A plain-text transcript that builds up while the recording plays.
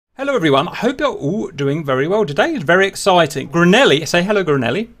Hello everyone, I hope you're all doing very well. Today is very exciting. Granelli, say hello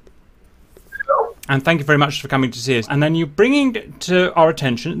Granelli. Hello. And thank you very much for coming to see us. And then you're bringing to our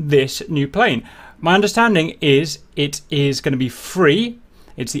attention this new plane. My understanding is it is going to be free.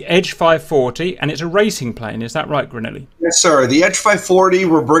 It's the Edge 540 and it's a racing plane. Is that right, Granelli? Yes, sir. The Edge 540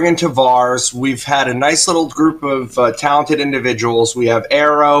 we're bringing to VARs. We've had a nice little group of talented individuals. We have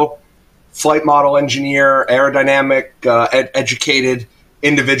aero, flight model engineer, aerodynamic, educated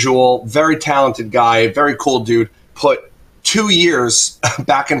individual, very talented guy, very cool dude. Put 2 years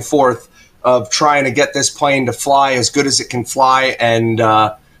back and forth of trying to get this plane to fly as good as it can fly, and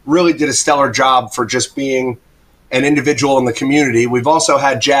really did a stellar job for just being an individual in the community. We've also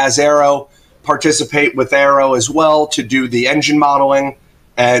had Jazz Aero participate with Aero as well to do the engine modeling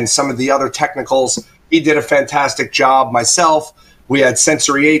and some of the other technicals. He did a fantastic job. Myself, we had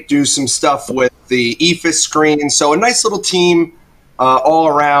Sensory 8 do some stuff with the EFIS screen. So a nice little team all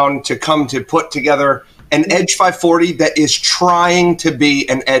around to come to put together an Edge 540 that is trying to be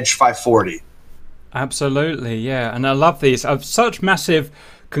an Edge 540. Absolutely, yeah. And I love these. Such massive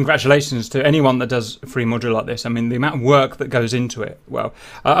congratulations to anyone that does a free module like this. I mean, the amount of work that goes into it. Well,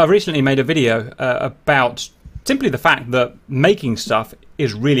 I recently made a video about simply the fact that making stuff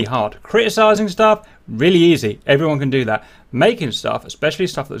is really hard. Criticizing stuff, really easy. Everyone can do that. Making stuff, especially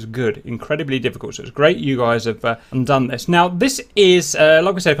stuff that's good, incredibly difficult. So it's great you guys have done this. Now, this is,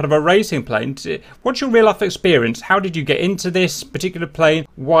 like I said, kind of a racing plane. What's your real life experience? How did you get into this particular plane?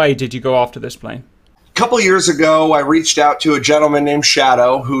 Why did you go after this plane? A couple years ago, I reached out to a gentleman named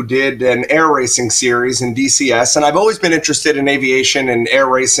Shadow who did an air racing series in DCS. And I've always been interested in aviation and air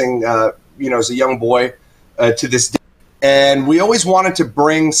racing, as a young boy to this day. And we always wanted to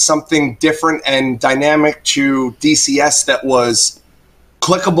bring something different and dynamic to DCS that was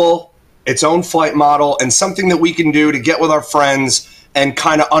clickable, its own flight model, and something that we can do to get with our friends and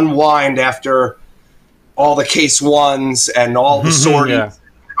kind of unwind after all the case ones and all the sorties, and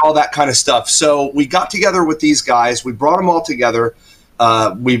all that kind of stuff. So we got together with these guys. We brought them all together.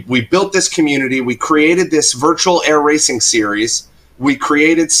 We built this community. We created this virtual air racing series. We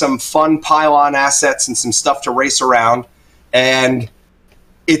created some fun pylon assets and some stuff to race around. And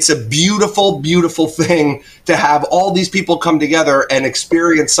it's a beautiful, beautiful thing to have all these people come together and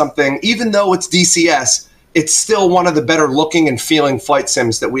experience something. Even though it's DCS, it's still one of the better looking and feeling flight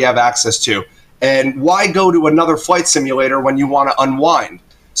sims that we have access to. And why go to another flight simulator when you want to unwind?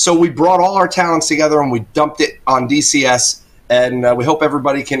 So we brought all our talents together and we dumped it on DCS. And we hope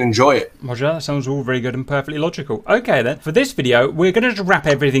everybody can enjoy it. Roger, that sounds all very good and perfectly logical. Okay then, for this video, we're going to wrap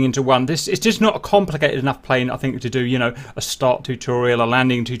everything into one. This is just not a complicated enough plane, I think, to do, a start tutorial, a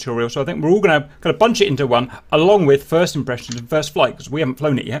landing tutorial. So I think we're all going to kind of bunch it into one, along with first impressions and first flight, because we haven't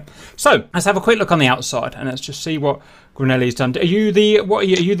flown it yet. So let's have a quick look on the outside, and let's just see what Granelli's done. Are you the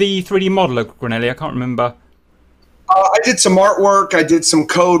 3D modeler, Granelli? I can't remember. I did some artwork. I did some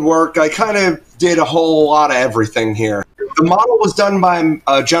code work. I kind of did a whole lot of everything here. The model was done by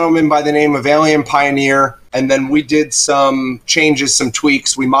a gentleman by the name of Alien Pioneer, and then we did some changes, some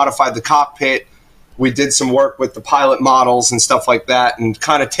tweaks. We modified the cockpit. We did some work with the pilot models and stuff like that, and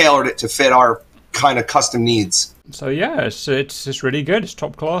kind of tailored it to fit our kind of custom needs. So yeah, it's really good. It's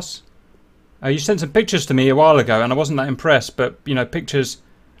top class. You sent some pictures to me a while ago, and I wasn't that impressed. But pictures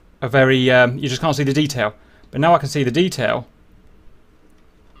are very you just can't see the detail. But now I can see the detail.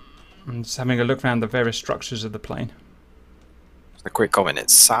 I'm just having a look around the various structures of the plane. A quick comment,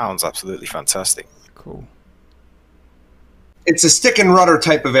 it sounds absolutely fantastic. Cool. It's a stick and rudder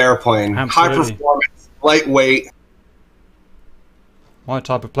type of airplane. Absolutely. High performance, lightweight. My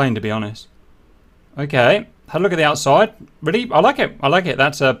type of plane, to be honest. Okay, had a look at the outside. Really, I like it. I like it.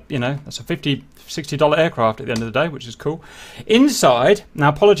 That's a that's a $50, $60 aircraft at the end of the day, which is cool. Inside, now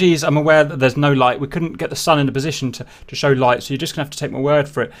apologies, I'm aware that there's no light. We couldn't get the sun in a position to show light, so you're just gonna have to take my word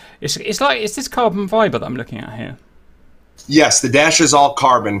for it. It's this carbon fiber that I'm looking at here. Yes, the dash is all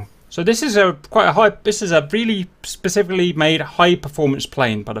carbon. So this is a really specifically made high performance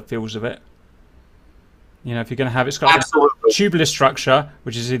plane by the feels of it. If you're going to have it's got a tubular structure,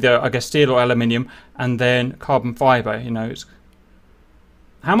 which is either I guess steel or aluminium, and then carbon fiber.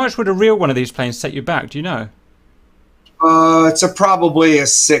 How much would a real one of these planes set you back? Do you know? It's probably a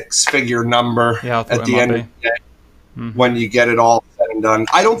six-figure number at the end of the day when you get it all said and done.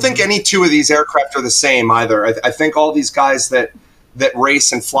 I don't think any two of these aircraft are the same either. I think all these guys that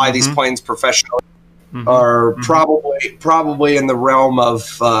race and fly these planes professionally are probably in the realm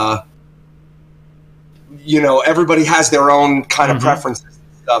of everybody has their own kind of preferences and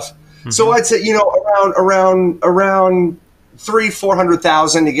stuff. So I'd say around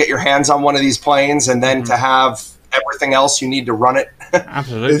 300,000-400,000 to get your hands on one of these planes, and then to have everything else you need to run it.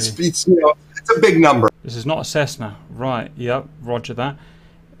 Absolutely. It's you know, it's a big number. This is not a Cessna, right? Yep, roger that.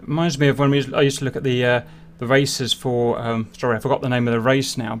 Reminds me of when I used to look at the races for. Sorry, I forgot the name of the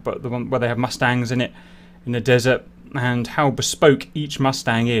race now, but the one where they have Mustangs in it in the desert, and how bespoke each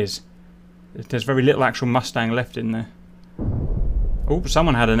Mustang is. There's very little actual Mustang left in there. Oh,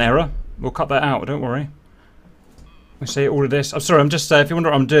 someone had an error. We'll cut that out. Don't worry. We see all of this. I'm sorry. I'm just. If you wonder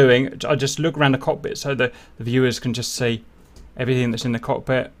what I'm doing, I just look around the cockpit so the viewers can just see everything that's in the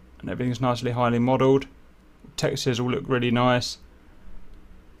cockpit, and everything's nicely highly modelled. Textures all look really nice.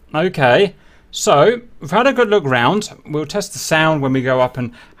 Okay, so we've had a good look round. We'll test the sound when we go up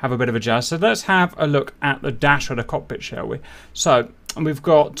and have a bit of a jazz. So let's have a look at the dash of the cockpit, shall we? So we've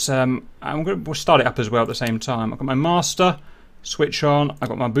got. We'll start it up as well at the same time. I've got my master switch on. I've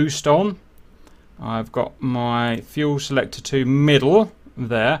got my boost on. I've got my fuel selector to middle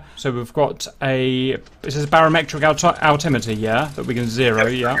there. So we've got this is a barometric altimeter, yeah, that we can zero,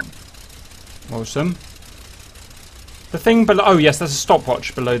 yeah. Awesome. The thing below, oh yes, there's a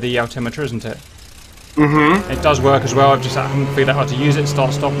stopwatch below the altimeter, isn't it? Mm-hmm. It does work as well. I haven't figured out how to use it.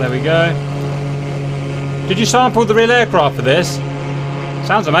 Start, stop. There we go. Did you sample the real aircraft for this?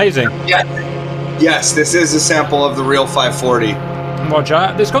 Sounds amazing. Yeah. Yes, this is a sample of the real 540.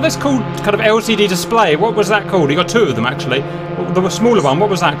 Roger. It's got this cool kind of LCD display. What was that called? You got two of them actually. The smaller one. What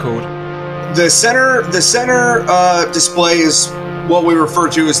was that called? The center display is what we refer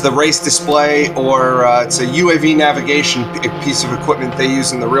to as the race display, or it's a UAV navigation piece of equipment they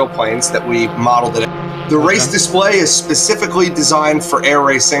use in the real planes that we modeled it. The race display is specifically designed for air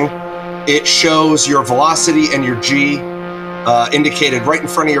racing. It shows your velocity and your G indicated right in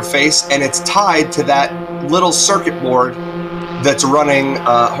front of your face, and it's tied to that little circuit board that's running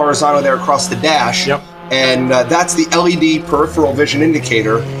horizontal there across the dash. Yep. And that's the LED peripheral vision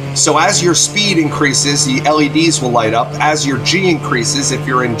indicator. So as your speed increases, the LEDs will light up. As your G increases, if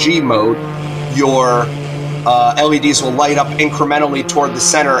you're in G mode, your LEDs will light up incrementally toward the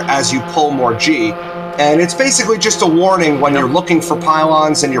center as you pull more G. And it's basically just a warning when you're looking for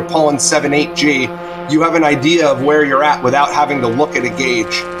pylons and you're pulling 7-8 G. You have an idea of where you're at without having to look at a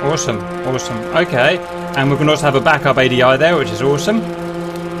gauge. Awesome, awesome. Okay, and we can also have a backup ADI there, which is awesome.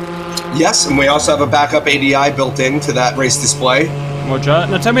 Yes, and we also have a backup ADI built into that race display. Roger.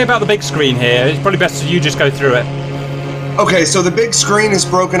 Now tell me about the big screen here. It's probably best if you just go through it. Okay, so the big screen is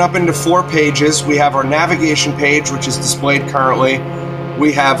broken up into 4 pages. We have our navigation page, which is displayed currently.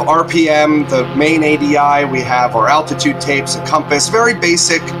 We have RPM, the main ADI. We have our altitude tapes, a compass, very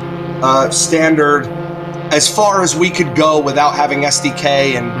basic, standard, as far as we could go without having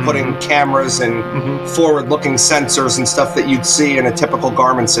SDK and putting cameras and forward-looking sensors and stuff that you'd see in a typical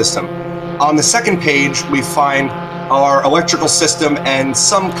Garmin system. On the second page, we find our electrical system and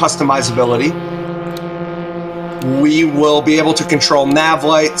some customizability. We will be able to control nav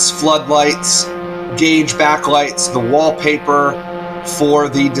lights, floodlights, gauge backlights, the wallpaper for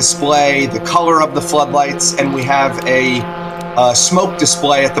the display, the color of the floodlights, and we have a smoke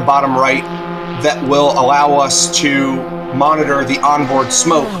display at the bottom right that will allow us to monitor the onboard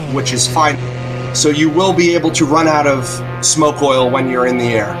smoke, which is fine. So you will be able to run out of smoke oil when you're in the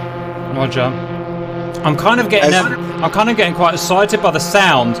air. Roger. I'm kind of getting quite excited by the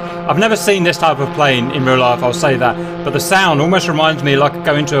sound. I've never seen this type of plane in real life, I'll say that. But the sound almost reminds me like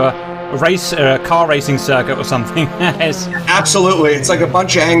going to a car racing circuit or something. Absolutely. It's like a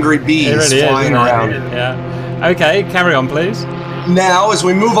bunch of angry bees flying around. Yeah. Okay, carry on, please. Now, as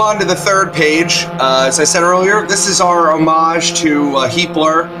we move on to the third page, as I said earlier, this is our homage to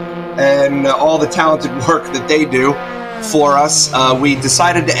Heapler and all the talented work that they do for us. We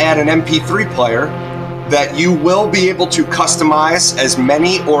decided to add an MP3 player that you will be able to customize as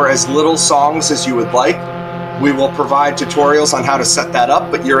many or as little songs as you would like. We will provide tutorials on how to set that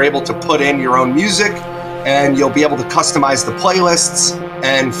up, but you're able to put in your own music, and you'll be able to customize the playlists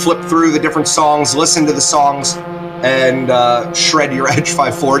and flip through the different songs, listen to the songs, and shred your Edge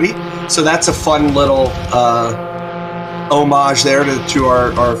 540. So that's a fun little homage there to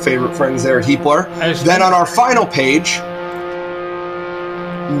our favorite friends there at Heapler. Then on our final page,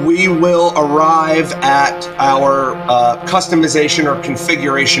 we will arrive at our customization or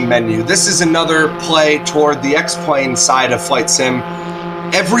configuration menu. This is another play toward the X-Plane side of Flight Sim.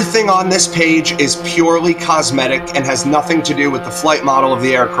 Everything on this page is purely cosmetic and has nothing to do with the flight model of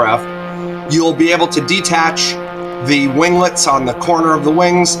the aircraft. You'll be able to detach the winglets on the corner of the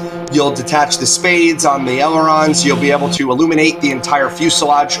wings. You'll detach the spades on the ailerons. You'll be able to illuminate the entire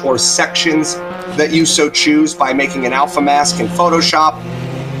fuselage or sections that you so choose by making an alpha mask in Photoshop.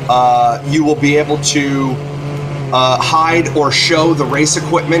 You will be able to hide or show the race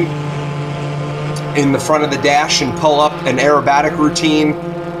equipment in the front of the dash and pull up an aerobatic routine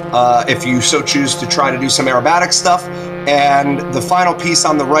if you so choose to try to do some aerobatic stuff. And the final piece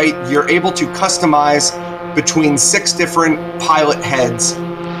on the right, you're able to customize between 6 different pilot heads.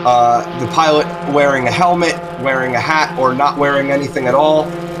 The pilot wearing a helmet, wearing a hat, or not wearing anything at all.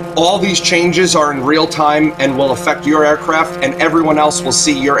 All these changes are in real time and will affect your aircraft, and everyone else will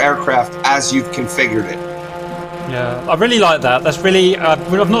see your aircraft as you've configured it. Yeah, I really like that. That's really...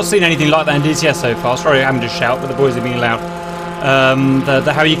 I've not seen anything like that in DCS so far. Sorry, I'm having to shout, but the boys are being loud.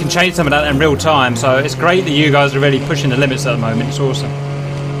 How you can change some of that in real time. So it's great that you guys are really pushing the limits at the moment. It's awesome.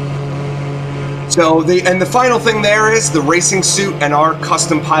 So the final thing there is the racing suit, and our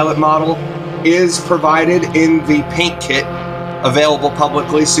custom pilot model is provided in the paint kit available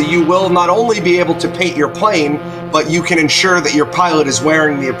publicly. So you will not only be able to paint your plane, but you can ensure that your pilot is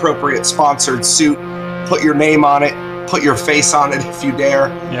wearing the appropriate sponsored suit. Put your name on it, put your face on it if you dare.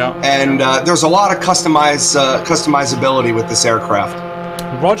 Yeah. And there's a lot of customizability with this aircraft.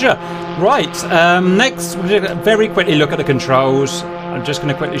 Roger. Right. Next, we're going to very quickly look at the controls. I'm just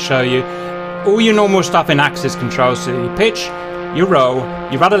going to quickly show you all your normal stuff in axis controls. So you pitch, you roll,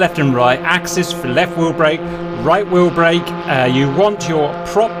 you rudder left and right, axis for left wheel brake, right wheel brake. You want your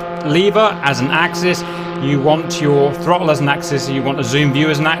prop lever as an axis. You want your throttle as an axis. You want a zoom view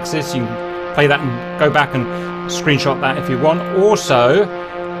as an axis. You can play that and go back and screenshot that if you want. Also,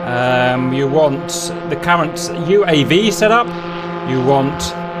 you want the current UAV setup. You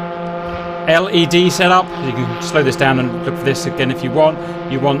want LED setup. You can slow this down and look for this again if you want.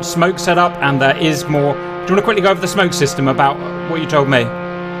 You want smoke setup, and there is more. Do you want to quickly go over the smoke system about what you told me?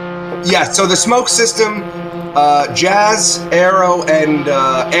 Yeah, so the smoke system, Jazz, Aero, and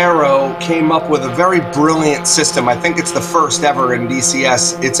Aero came up with a very brilliant system. I think it's the first ever in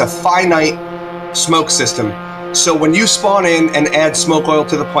DCS. It's a finite smoke system. So when you spawn in and add smoke oil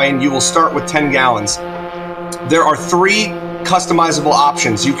to the plane, you will start with 10 gallons. There are 3 customizable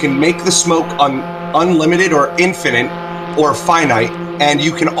options. You can make the smoke unlimited or infinite or finite, and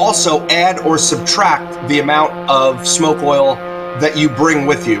you can also add or subtract the amount of smoke oil that you bring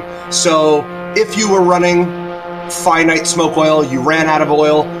with you. So if you were running finite smoke oil, you ran out of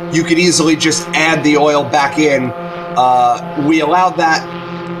oil, you could easily just add the oil back in. We allowed that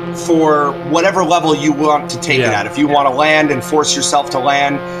for whatever level you want to take it at. If you want to land and force yourself to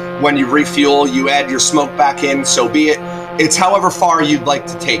land, when you refuel, you add your smoke back in, so be it. It's however far you'd like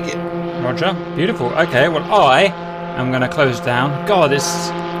to take it. Roger. Beautiful. Okay, well, I am going to close down. God,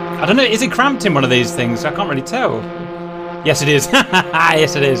 I don't know, is it cramped in one of these things? I can't really tell. Yes, it is.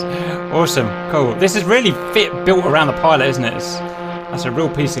 Yes, it is. Awesome. Cool. This is really built around the pilot, isn't it? That's a real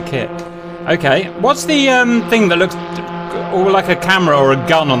piece of kit. Okay. What's the thing that looks all like a camera or a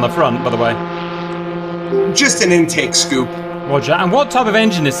gun on the front, by the way? Just an intake scoop. Roger. And what type of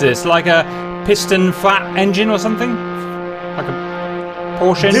engine is this? Like a piston flat engine or something? Like a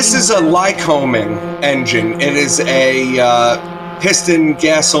Porsche engine? This is a Lycoming engine. It is a piston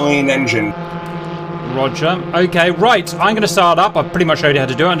gasoline engine. Roger. Okay, right. I'm going to start up. I've pretty much showed you how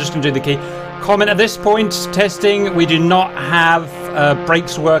to do it. I'm just going to do the key comment at this point. Testing. We do not have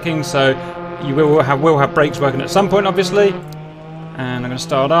brakes working, so you will have brakes working at some point, obviously. And I'm going to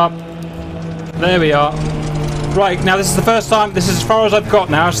start up. There we are. Right, now this is the first time. This is as far as I've got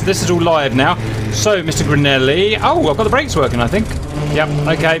now, so this is all live now. So, Mr. Grinelli. Oh, I've got the brakes working, I think. Yep,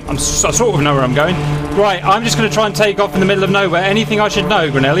 okay. I sort of know where I'm going. Right, I'm just going to try and take off in the middle of nowhere. Anything I should know,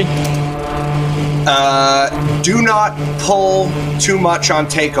 Grinelli? Do not pull too much on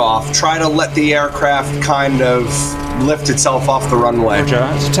takeoff. Try to let the aircraft kind of lift itself off the runway. Roger.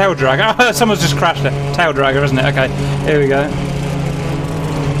 It's a tail dragger. Oh, someone's just crashed it. Tail dragger, isn't it? Okay, here we go.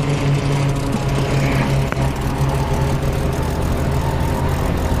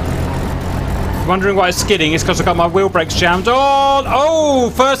 Wondering why it's skidding? It's because I've got my wheel brakes jammed on. Oh,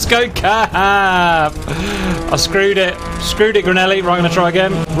 first go cap. I screwed it. Screwed it, Grinelli. Right, I'm going to try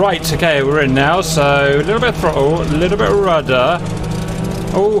again. Right, okay, we're in now. So, a little bit of throttle, a little bit of rudder.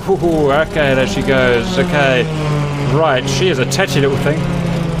 Oh, okay, there she goes. Okay. Right, she is a tetchy little thing.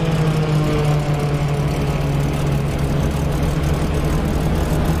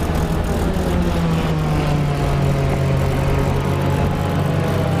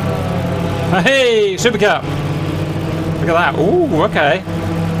 Hey, Supercar! Look at that. Ooh, okay.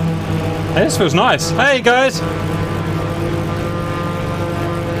 Hey, this feels nice. Hey, guys!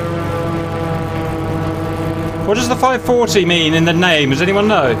 What does the 540 mean in the name? Does anyone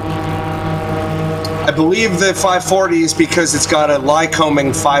know? I believe the 540 is because it's got a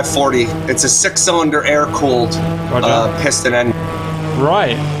Lycoming 540. It's a 6-cylinder air-cooled piston engine.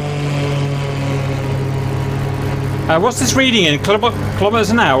 Right. What's this reading in? Kilometers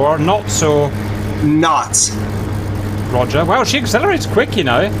an hour, knots, or? knots. Roger. Well, she accelerates quick, you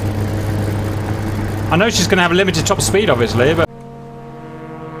know. I know she's going to have a limited top speed, obviously, but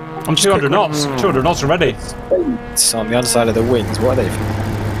I'm 200 knots. 200 knots already. It's on the other side of the wings. What are they?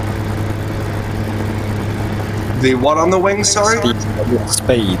 The what on the wings, sorry?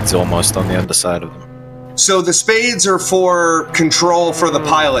 Spades almost on the underside of them. So the spades are for control for the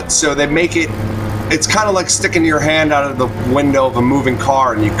pilot. So they make it, it's kind of like sticking your hand out of the window of a moving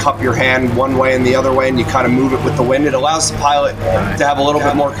car and you cup your hand one way and the other way and you kind of move it with the wind. It allows the pilot to have a little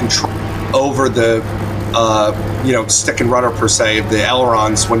bit more control over the, you know, stick and rudder per se, the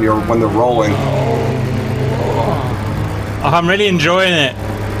ailerons when they're rolling. I'm really enjoying it.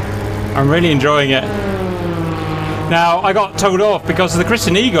 I'm really enjoying it. Now, I got told off because of the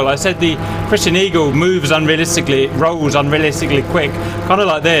Christian Eagle. I said the Christian Eagle moves unrealistically, rolls unrealistically quick, kind of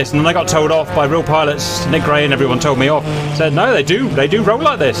like this. And then I got told off by real pilots, Nick Gray and everyone told me off. Said, no, they do roll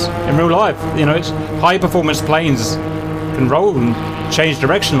like this in real life. You know, it's high performance planes can roll and change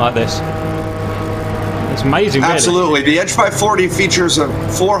direction like this. It's amazing, really. Absolutely. The Edge 540 features a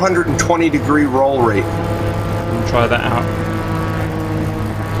 420-degree roll rate. I'll try that out.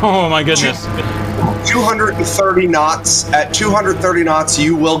 Oh my goodness. 230 knots. At 230 knots,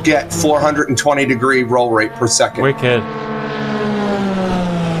 you will get 420-degree roll rate per second. Wicked.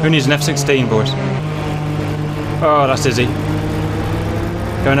 Who needs an F-16, boys? Oh, that's dizzy.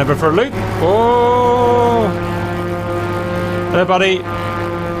 Going over for a loop. Oh! Hello, buddy.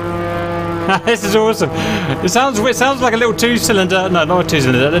 This is awesome. It sounds like a little two-cylinder. No, not a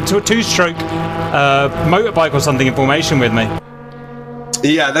two-cylinder. A two-stroke motorbike or something in formation with me.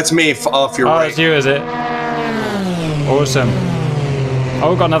 Yeah, that's me off your right. Oh, it's you, is it? Awesome. Oh,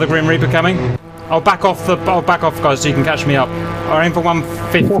 we've got another Grim Reaper coming. I'll back off, guys, so you can catch me up. I'll aim for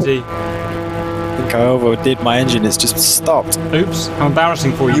 150. I think I overdid my engine. It's just stopped. Oops, how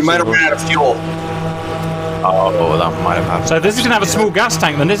embarrassing for you. You might have ran out of fuel. Oh, that might have happened. So this is going to have a small gas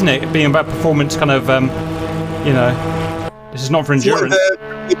tank then, isn't it? Being about performance kind of, you know, this is not for endurance.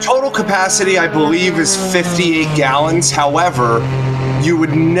 The total capacity, I believe, is 58 gallons. However, you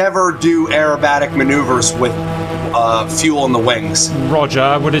would never do aerobatic maneuvers with fuel in the wings.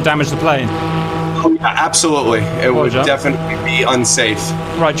 Roger. Would it damage the plane? Oh, yeah, absolutely. It would definitely be unsafe.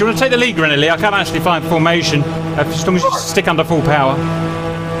 Right, do you want to take the lead, Grenelli? I can't actually find formation, as long as you stick under full power.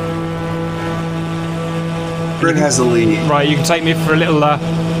 Grin has the lead. Right, you can take me for a little a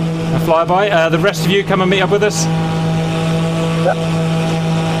flyby. The rest of you come and meet up with us.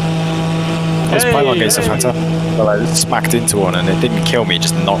 Those pylon gates are fantastic. Well, I smacked into one and it didn't kill me, it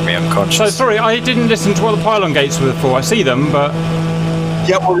just knocked me unconscious. So sorry, I didn't listen to what the pylon gates were for. I see them, but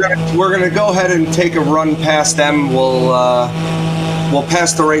yeah, we're gonna go ahead and take a run past them. We'll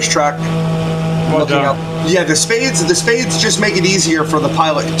pass the racetrack. Yeah, the spades just make it easier for the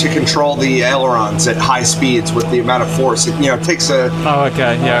pilot to control the ailerons at high speeds with the amount of force. It, you know, it takes a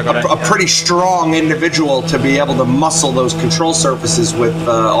pretty strong individual to be able to muscle those control surfaces with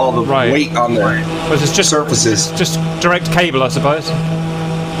all the weight on their surfaces. It's just direct cable, I suppose.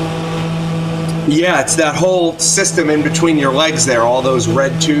 Yeah, it's that whole system in between your legs there, all those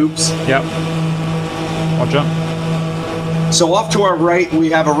red tubes. Yep. Roger. So off to our right, we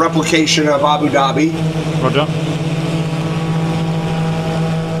have a replication of Abu Dhabi. Roger.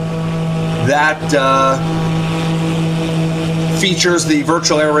 That features the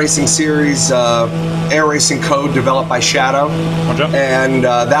Virtual Air Racing Series air racing code developed by Shadow. Roger. And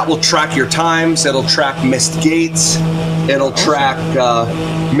that will track your times. It'll track missed gates. It'll track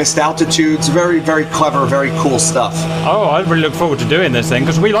missed altitudes. Very, very clever, very cool stuff. Oh, I really look forward to doing this thing,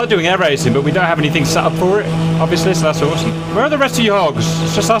 because we like doing air racing, but we don't have anything set up for it, obviously, so that's awesome. Where are the rest of you hogs?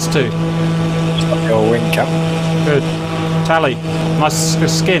 It's just us two. Just like your wing cap. Good. Tally. Nice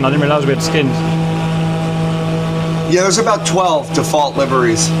skin. I didn't realise we had skins. Yeah, there's about 12 default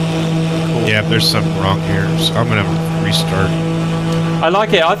liveries. Cool. Yeah, there's something wrong here, so I'm going to restart. I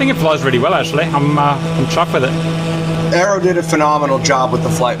like it. I think it flies really well, actually. I'm chuffed with it. Aero did a phenomenal job with the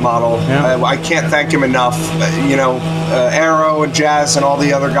flight model. Yeah. I can't thank him enough. You know, Aero and Jazz and all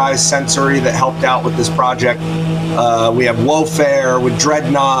the other guys, Sensory, that helped out with this project. We have Wofair with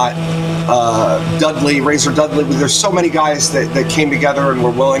Dreadnought, Dudley, Razor Dudley. There's so many guys that came together and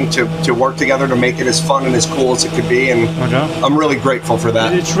were willing to work together to make it as fun and as cool as it could be. And I'm really grateful for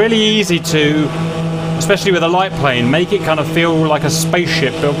that. It's really easy to, especially with a light plane, make it kind of feel like a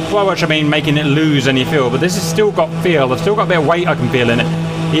spaceship. By which I mean making it lose any feel. But this has still got feel. I've still got a bit of weight I can feel in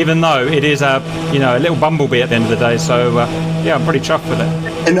it, even though it is a little bumblebee at the end of the day. So yeah, I'm pretty chuffed with it.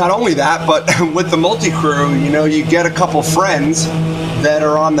 And not only that, but with the multi-crew, you know, you get a couple friends that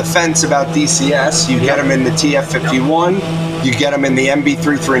are on the fence about DCS. You get them in the TF-51. You get them in the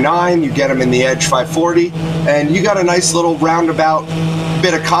MB339, you get them in the Edge 540, and you got a nice little roundabout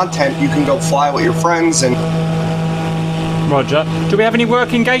bit of content. You can go fly with your friends. And Roger. Do we have any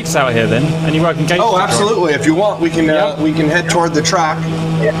working gates out here then? Any working gates? oh, absolutely. If you want, we can head toward the track.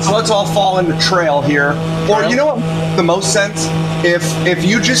 So let's all fall into trail here. Or you know what makes the most sense? If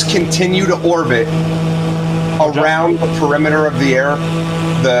you just continue to orbit around the perimeter of the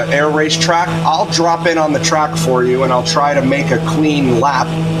air race track, I'll drop in on the track for you and I'll try to make a clean lap.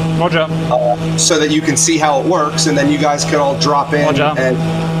 Roger. So that you can see how it works, and then you guys can all drop in and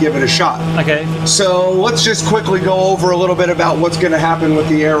give it a shot. Okay. So let's just quickly go over a little bit about what's going to happen with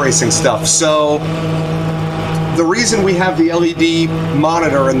the air racing stuff. So the reason we have the LED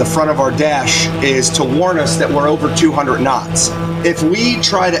monitor in the front of our dash is to warn us that we're over 200 knots. If we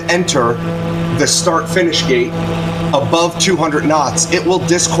try to enter the start-finish gate above 200 knots, it will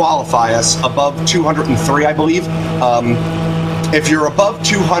disqualify us above 203, I believe. If you're above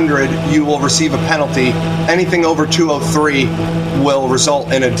 200, you will receive a penalty. Anything over 203 will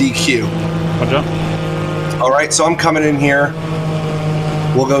result in a DQ. Roger. All right, so I'm coming in here.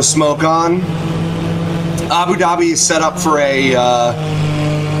 We'll go smoke on. Abu Dhabi is set up for a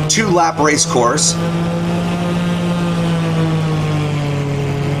 2-lap race course.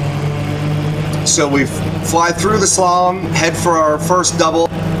 So we fly through the slalom, head for our first double,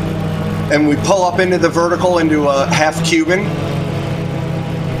 and we pull up into the vertical into a half Cuban.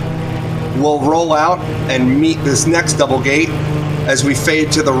 We'll roll out and meet this next double gate as we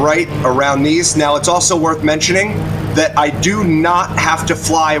fade to the right around these. Now, it's also worth mentioning that I do not have to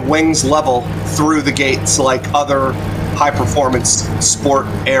fly wings level through the gates like other high-performance sport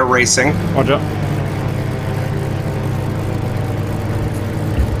air racing. Roger.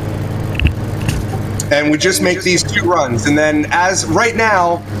 And we just make these 2 runs. And then as right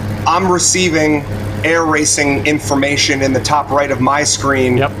now, I'm receiving air racing information in the top right of my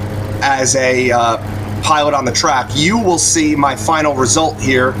screen as a pilot on the track. You will see my final result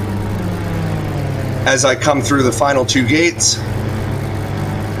here as I come through the final 2 gates.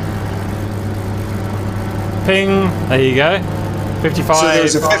 Ping. There you go. 55. So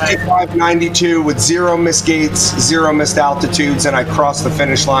there's a 55.92 with 0 missed gates, 0 missed altitudes, and I crossed the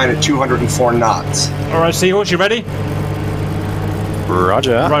finish line at 204 knots. All right, Seahorse, you ready?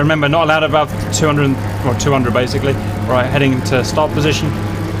 Roger. Right, remember, not allowed above 200, or 200 basically. Right, heading to start position.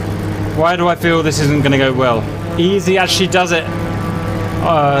 Why do I feel this isn't going to go well? Easy as she does it.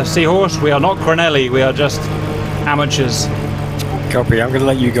 Seahorse, we are not Cornelli, we are just amateurs. Copy, I'm going to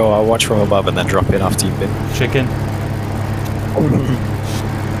let you go. I'll watch from above and then drop in after you've been. Chicken.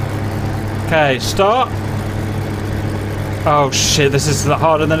 Okay, start. Oh shit, this is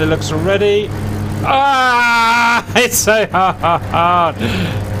harder than it looks already. Ah, it's so hard.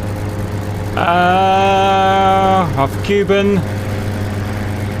 Half Cuban.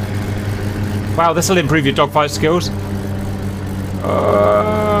 Wow, this will improve your dogfight skills. Here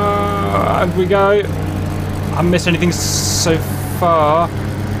we go. I haven't missed anything so far.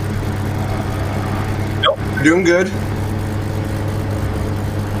 Nope, you're doing good.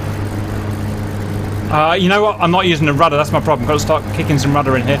 You know what? I'm not using the rudder. That's my problem. Got to start kicking some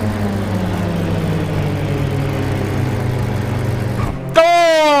rudder in here.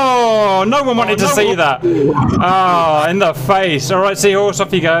 Oh! No one wanted to see that. Oh, in the face. All right, Seahorse,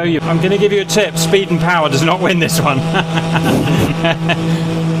 off you go. I'm going to give you a tip. Speed and power does not win this one.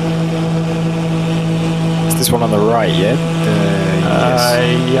 Is this one on the right, yeah?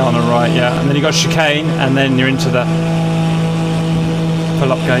 Yes. Yeah, on the right, yeah. And then you got chicane, and then you're into the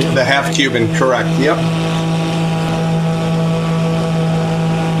pull-up gate. The half Cuban, correct. Yep.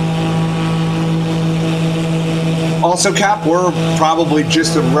 Also, Cap, we're probably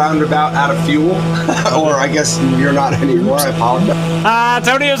just a roundabout out of fuel. Or I guess you're not anymore. I apologize. Ah, I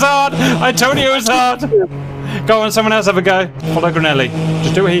told you it was hard. I told you it was hard. Go on, someone else have a go. Follow Granelli.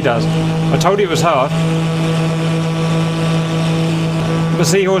 Just do what he does. I told you it was hard. The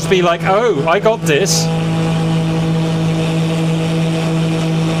Seahorse be like, oh, I got this.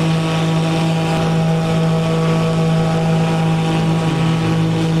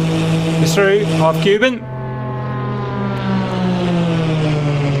 It's through. Half Cuban.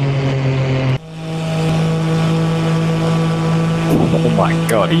 Oh my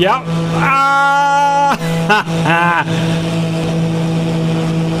god. Yep. Ah!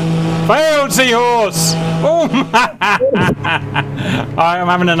 Failed, Seahorse! Oh Alright, I'm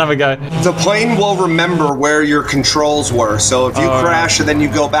having another go. The plane will remember where your controls were. So if you crash and then you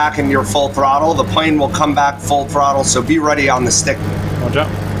go back and you're full throttle, the plane will come back full throttle. So be ready on the stick. Roger.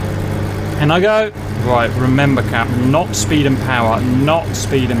 And I go. Right, remember, Cap, not speed and power. Not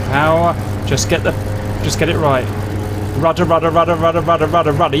speed and power. Just get it right. Rudder, rudder, rudder, rudder, rudder,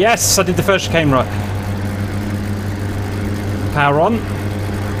 rudder, rudder. Yes, I did the first chicane right. Power on.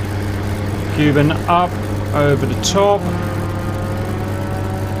 Cuban up, over the top.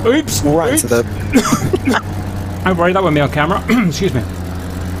 Oops! Right oops. to the... Don't worry, that won't be on camera. Excuse me.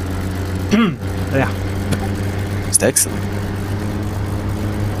 Yeah. It's excellent.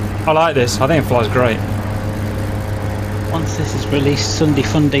 I like this. I think it flies great. Once this is released, Sunday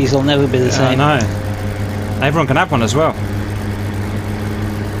Fundies will never be the same. I know. Everyone can have one as well.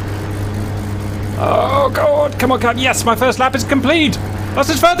 Oh God! Come on, come on! Yes, my first lap is complete. That's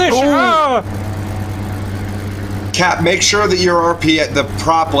his finish. Oh. Cap, make sure that your RP at the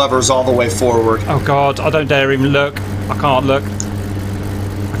prop lever's all the way forward. Oh God! I don't dare even look. I can't look.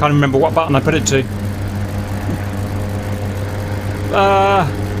 I can't remember what button I put it to.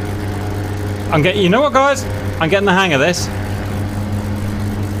 I'm getting. You know what, guys? I'm getting the hang of this.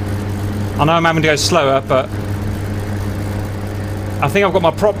 I know I'm having to go slower, but I think I've got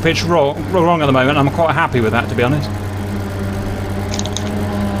my prop pitch wrong at the moment. I'm quite happy with that, to be honest.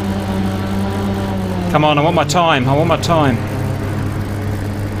 Come on, I want my time. I want my time.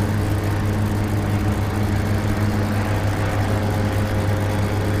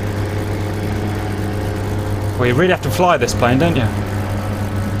 Well, you really have to fly this plane, don't you?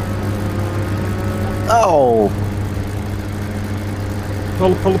 Oh!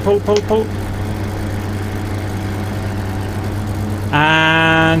 Pull, pull, pull, pull, pull.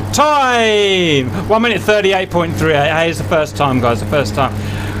 And time! 1 minute 38.38. Hey, it's the first time, guys, the first time.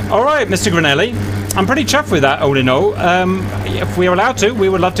 All right, Mr. Granelli. I'm pretty chuffed with that, all in all. If we were allowed to, we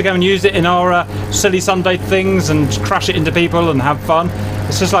would love to go and use it in our silly Sunday things and crash it into people and have fun.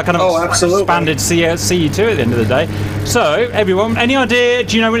 It's just like kind of expanded CE2 at the end of the day. So, everyone, any idea?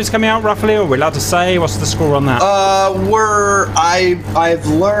 Do you know when it's coming out roughly, or are we allowed to say? What's the score on that? I've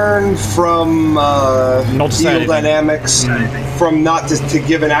learned from Deal Dynamics from not to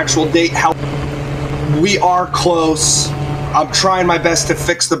give an actual date. How we are close. I'm trying my best to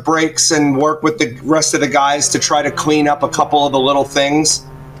fix the brakes and work with the rest of the guys to try to clean up a couple of the little things.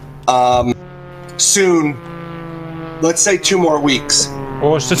 Soon, let's say 2 more weeks.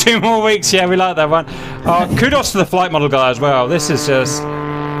 Oh, so 2 more weeks. Yeah, we like that one. Kudos to the flight model guy as well. This is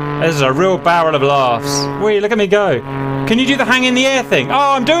a real barrel of laughs. Wait, look at me go. Can you do the hang in the air thing?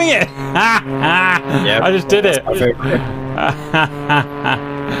 Oh, I'm doing it. I just did it.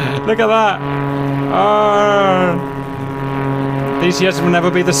 Look at that. Oh. DCS will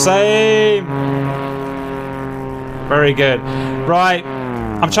never be the same. Very good. Right,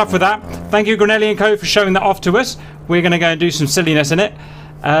 I'm chuffed with that. Thank you, Granelli & Co, for showing that off to us. We're going to go and do some silliness in it.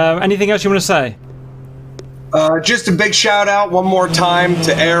 Anything else you want to say? Just a big shout out one more time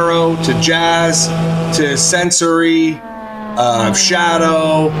to Aero, to Jazz, to Sensory,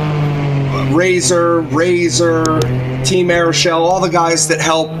 Shadow, Razor, Team Aeroshell, all the guys that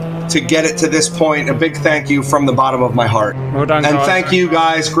help to get it to this point. A big thank you from the bottom of my heart. Well done, and guys. Thank you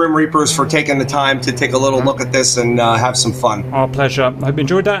guys, Grim Reapers, for taking the time to take a little look at this and have some fun. Our pleasure. I hope you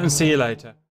enjoyed that, and see you later.